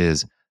this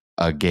is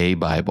a gay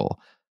Bible.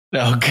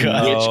 Oh,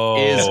 God.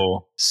 Which is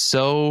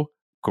so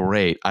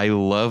great. I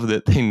love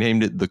that they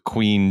named it the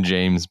Queen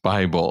James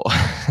Bible.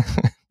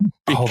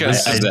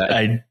 Because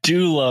I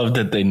do love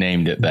that they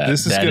named it that.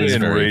 This is going to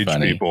enrage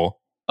people.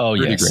 Oh,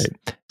 pretty yes.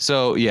 great.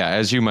 So, yeah,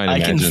 as you might I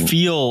imagine. can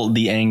feel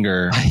the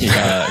anger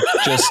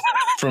just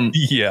from.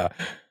 Yeah.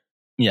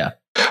 Yeah.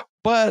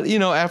 But,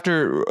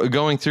 after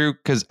going through,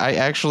 because I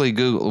actually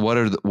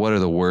Googled what are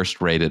the worst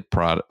rated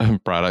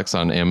products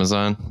on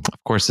Amazon.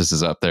 Of course, this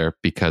is up there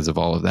because of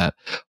all of that.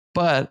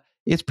 But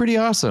it's pretty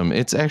awesome.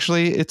 It's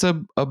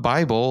a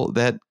Bible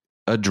that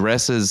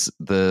addresses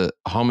the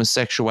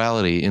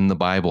homosexuality in the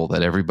Bible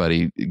that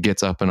everybody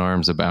gets up in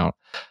arms about.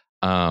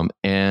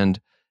 And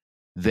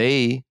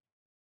they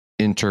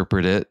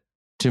interpret it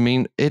to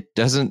mean it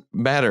doesn't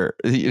matter.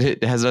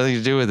 It has nothing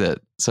to do with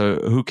it. So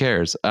who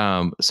cares?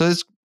 So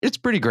it's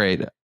pretty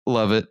great.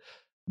 Love it.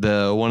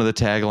 One of the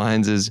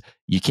taglines is,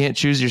 you can't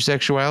choose your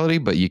sexuality,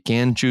 but you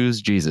can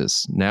choose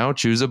Jesus. Now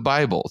choose a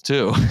Bible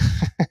too.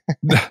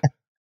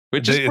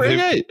 Which is pretty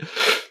great.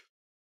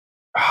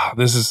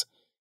 This is,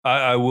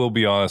 I will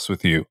be honest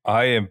with you.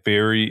 I am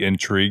very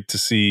intrigued to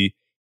see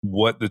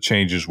what the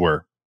changes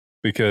were,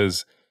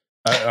 because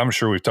I'm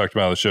sure we've talked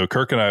about on the show.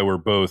 Kirk and I were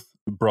both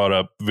brought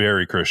up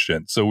very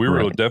Christian. So we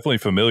were definitely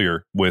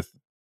familiar with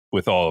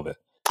all of it.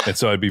 And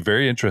so I'd be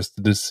very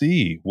interested to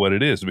see what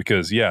it is,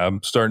 because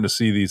I'm starting to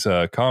see these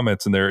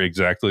comments, and they're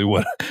exactly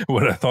what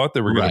I thought they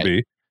were going to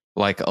be.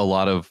 Like a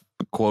lot of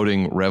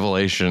quoting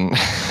Revelation.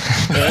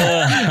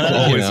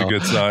 Always a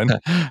good sign.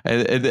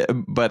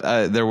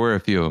 But there were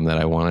a few of them that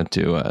I wanted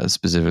to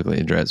specifically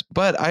address.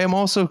 But I am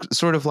also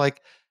sort of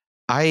like,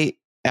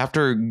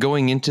 after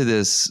going into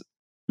this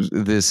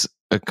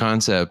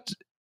concept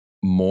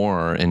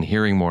more and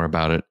hearing more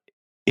about it,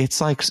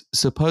 it's like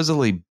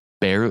supposedly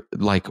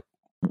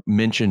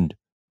mentioned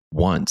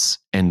once,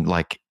 and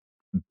like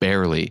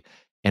barely,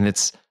 and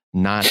it's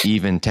not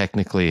even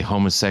technically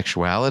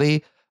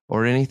homosexuality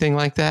or anything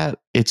like that.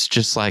 It's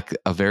just like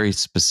a very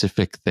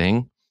specific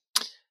thing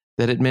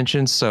that it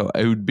mentions. So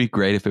it would be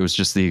great if it was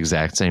just the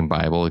exact same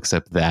Bible,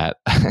 except that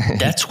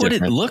that's what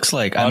it looks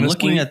like. I'm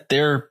looking at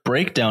their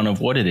breakdown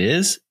of what it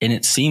is, and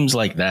it seems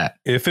like that.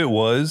 If it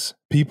was,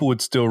 people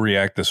would still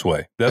react this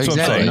way. That's what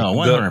I'm saying. No,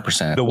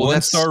 100%. The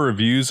 1-star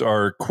reviews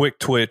are quick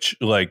twitch,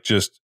 like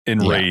just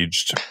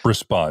enraged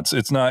response.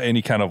 It's not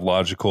any kind of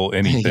logical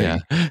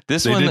anything. They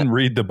didn't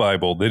read the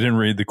Bible. They didn't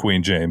read the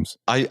Queen James.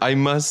 I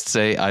must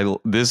say,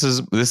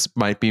 this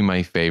might be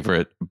my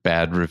favorite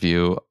bad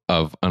review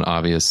of an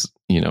obvious,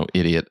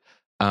 idiot.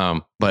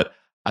 But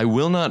I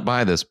will not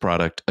buy this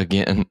product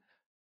again.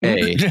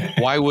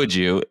 Why would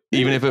you?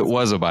 Even if it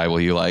was a Bible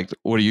you liked,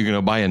 what are you going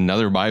to buy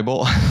another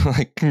Bible?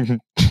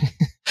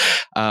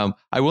 I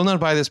will not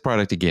buy this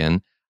product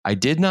again. I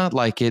did not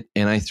like it,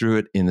 and I threw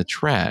it in the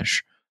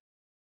trash.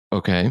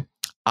 Okay.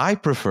 I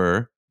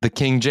prefer the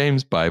King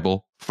James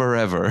Bible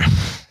forever.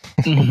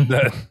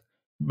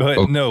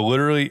 No,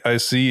 literally, I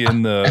see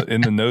in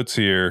the notes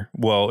here.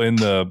 Well, in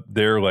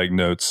their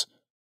notes,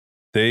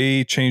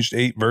 they changed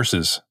 8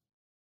 verses.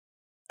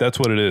 That's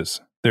what it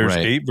is. There's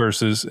 8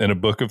 verses in a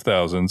book of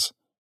thousands,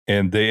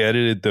 and they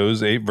edited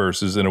those 8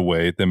 verses in a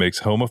way that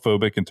makes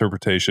homophobic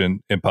interpretation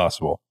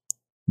impossible.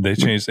 They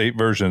changed 8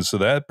 versions, so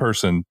that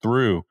person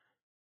threw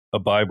a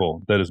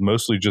Bible that is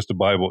mostly just a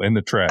Bible in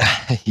the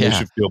trash. They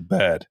should feel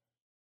bad.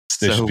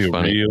 They should feel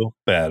real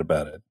bad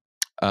about it.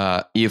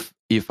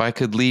 If I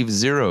could leave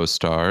 0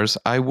 stars,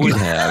 I would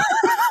have.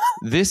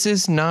 This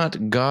is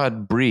not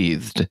God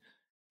breathed.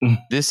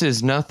 This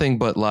is nothing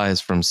but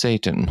lies from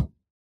Satan.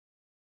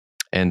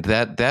 And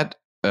that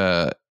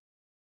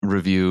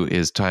review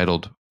is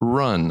titled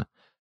 "Run."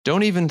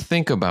 Don't even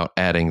think about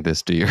adding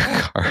this to your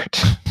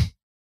cart.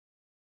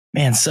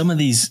 Man, some of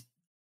these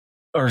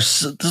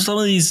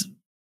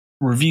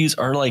reviews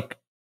are like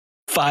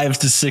 5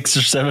 to 6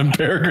 or 7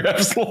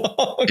 paragraphs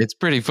long. It's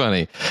pretty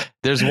funny.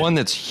 There's one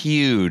that's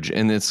huge,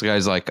 and this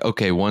guy's like,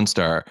 okay, 1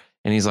 star.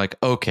 And he's like,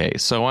 okay,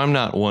 so I'm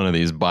not one of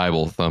these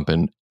Bible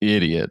thumping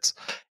idiots.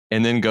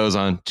 And then goes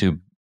on to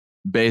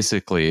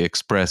basically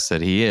express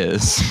that he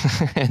is.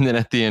 And then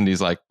at the end,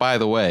 he's like, by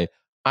the way,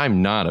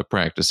 I'm not a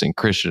practicing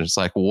Christian. It's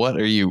like, what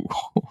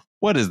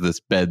is this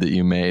bed that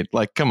you made?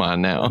 Like, come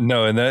on now.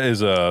 No, and that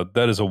is a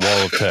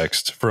wall of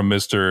text from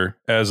Mr.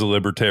 As a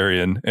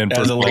Libertarian. And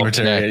as a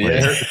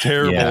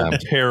Libertarian,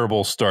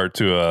 terrible start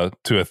to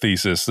a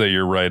thesis that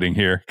you're writing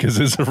here, because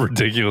it's a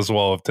ridiculous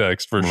wall of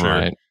text for sure.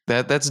 Right.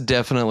 That's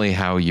definitely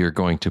how you're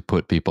going to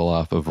put people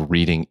off of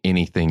reading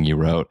anything you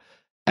wrote.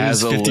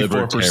 As a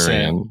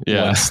 54%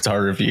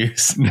 1-star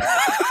reviews.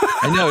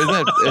 I know, isn't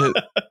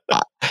that?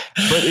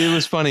 But it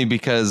was funny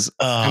because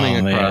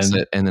coming across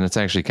it, and then it's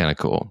actually kind of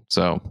cool.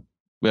 So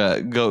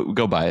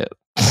go buy it.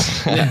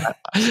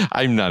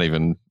 I'm not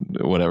even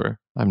whatever.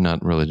 I'm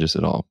not religious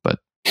at all, but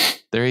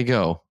there you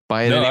go.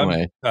 Buy it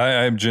anyway.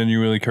 I'm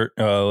genuinely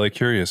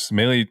curious,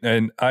 mainly,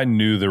 and I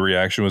knew the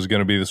reaction was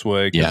going to be this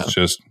way because it's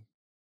just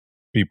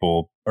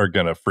people are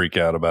going to freak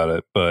out about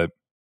it. But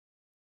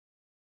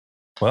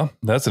well,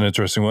 that's an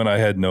interesting one. I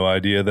had no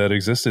idea that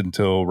existed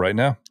until right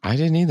now. I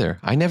didn't either.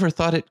 I never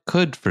thought it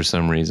could for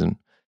some reason.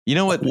 You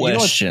know what?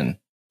 Question.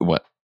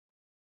 What?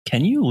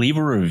 Can you leave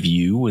a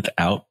review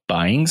without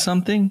buying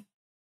something?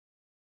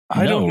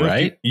 I don't know.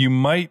 Right? You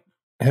might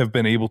have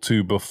been able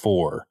to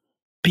before.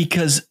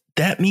 Because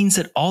that means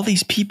that all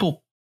these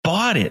people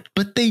bought it,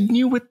 but they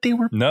knew what they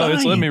were buying. No,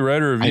 it's let me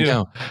write a review. I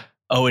know.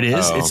 Oh, it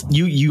is? It's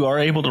you are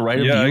able to write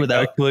a review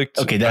without... I clicked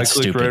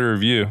stupid. write a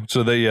review.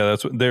 So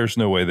there's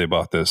no way they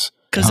bought this.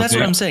 Because that's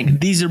what I'm saying.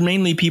 These are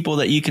mainly people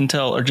that you can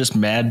tell are just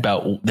mad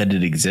about that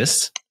it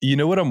exists. You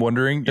know what I'm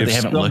wondering? If they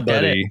haven't looked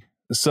at it.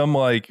 Some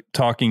like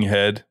talking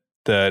head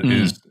that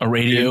is a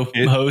radio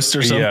host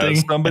or something.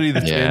 Yeah, somebody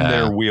that's in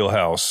their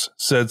wheelhouse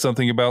said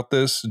something about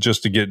this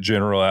just to get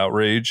general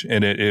outrage,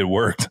 and it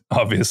worked,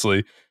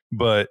 obviously.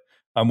 But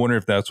I'm wondering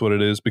if that's what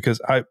it is,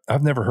 because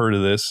I've never heard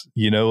of this.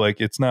 You know,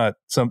 like it's not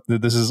something.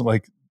 This is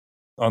like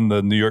on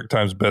the New York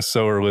Times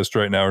bestseller list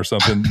right now or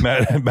something.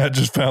 Matt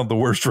just found the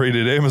worst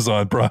rated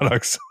Amazon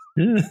products.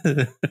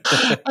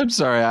 I'm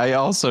sorry. I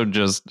also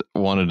just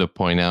wanted to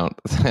point out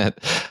that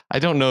I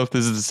don't know if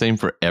this is the same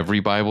for every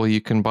Bible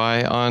you can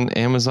buy on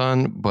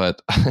Amazon,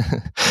 but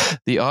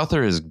the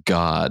author is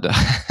God.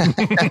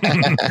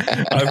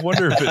 I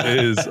wonder if it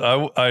is.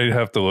 I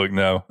have to look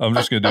now. I'm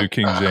just going to do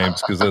King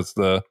James because that's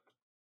the...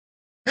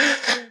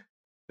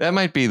 That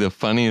might be the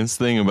funniest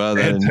thing about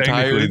that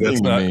entire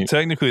thing.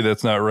 Technically,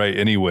 that's not right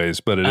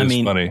anyways, but it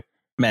is funny.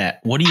 Matt,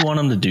 what do you want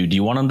them to do? Do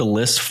you want them to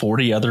list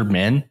 40 other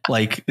men?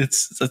 Like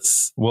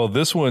it's well,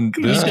 this King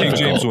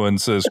James one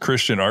says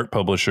Christian art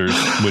publishers,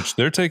 which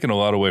they're taking a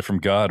lot away from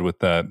God with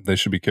that. They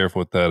should be careful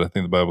with that. I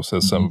think the Bible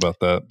says something about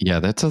that. Yeah,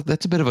 that's a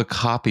bit of a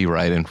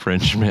copyright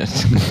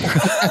infringement.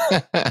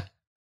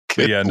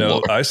 Yeah,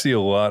 no, I see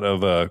a lot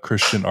of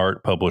Christian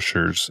art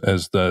publishers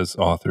as does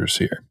authors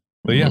here.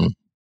 But yeah,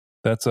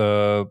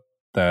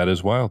 that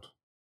is wild.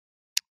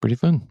 Pretty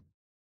fun.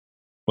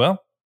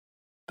 Well,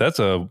 that's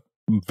a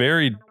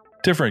very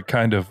different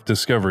kind of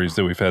discoveries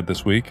that we've had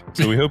this week.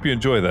 So we hope you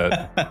enjoy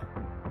that.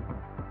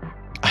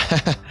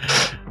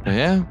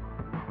 Yeah.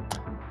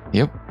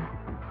 Yep.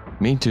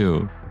 Me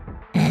too.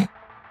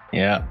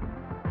 Yeah.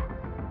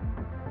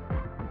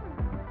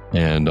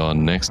 And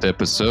on next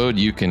episode,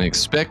 you can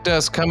expect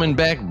us coming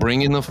back,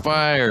 bringing the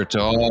fire to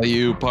all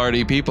you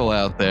party people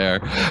out there.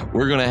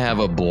 We're going to have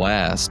a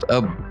blast,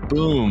 a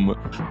boom,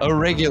 a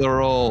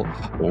regular old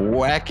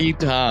wacky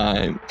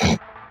time.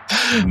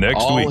 Next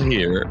all week.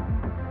 Here.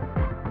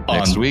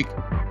 Next week.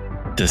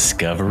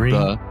 Discovery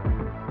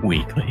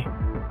Weekly.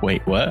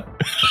 Wait, what?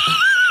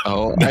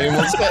 Oh, I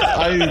almost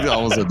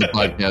said the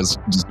podcast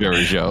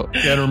Discovery Show.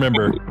 Gotta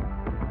remember.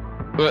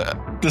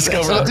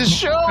 Discover this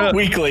show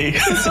Weekly.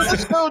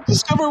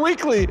 Discover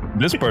Weekly.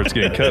 This part's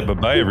getting cut, but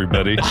bye,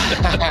 everybody.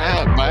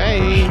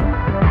 Bye.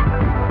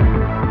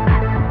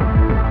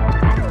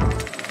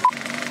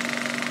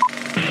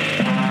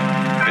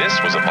 This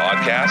was a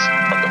podcast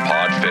from the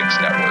Podfix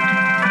Network.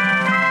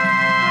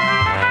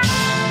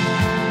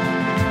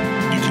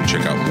 You can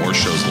check out more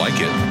shows like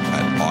it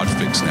at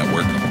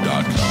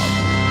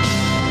podfixnetwork.com.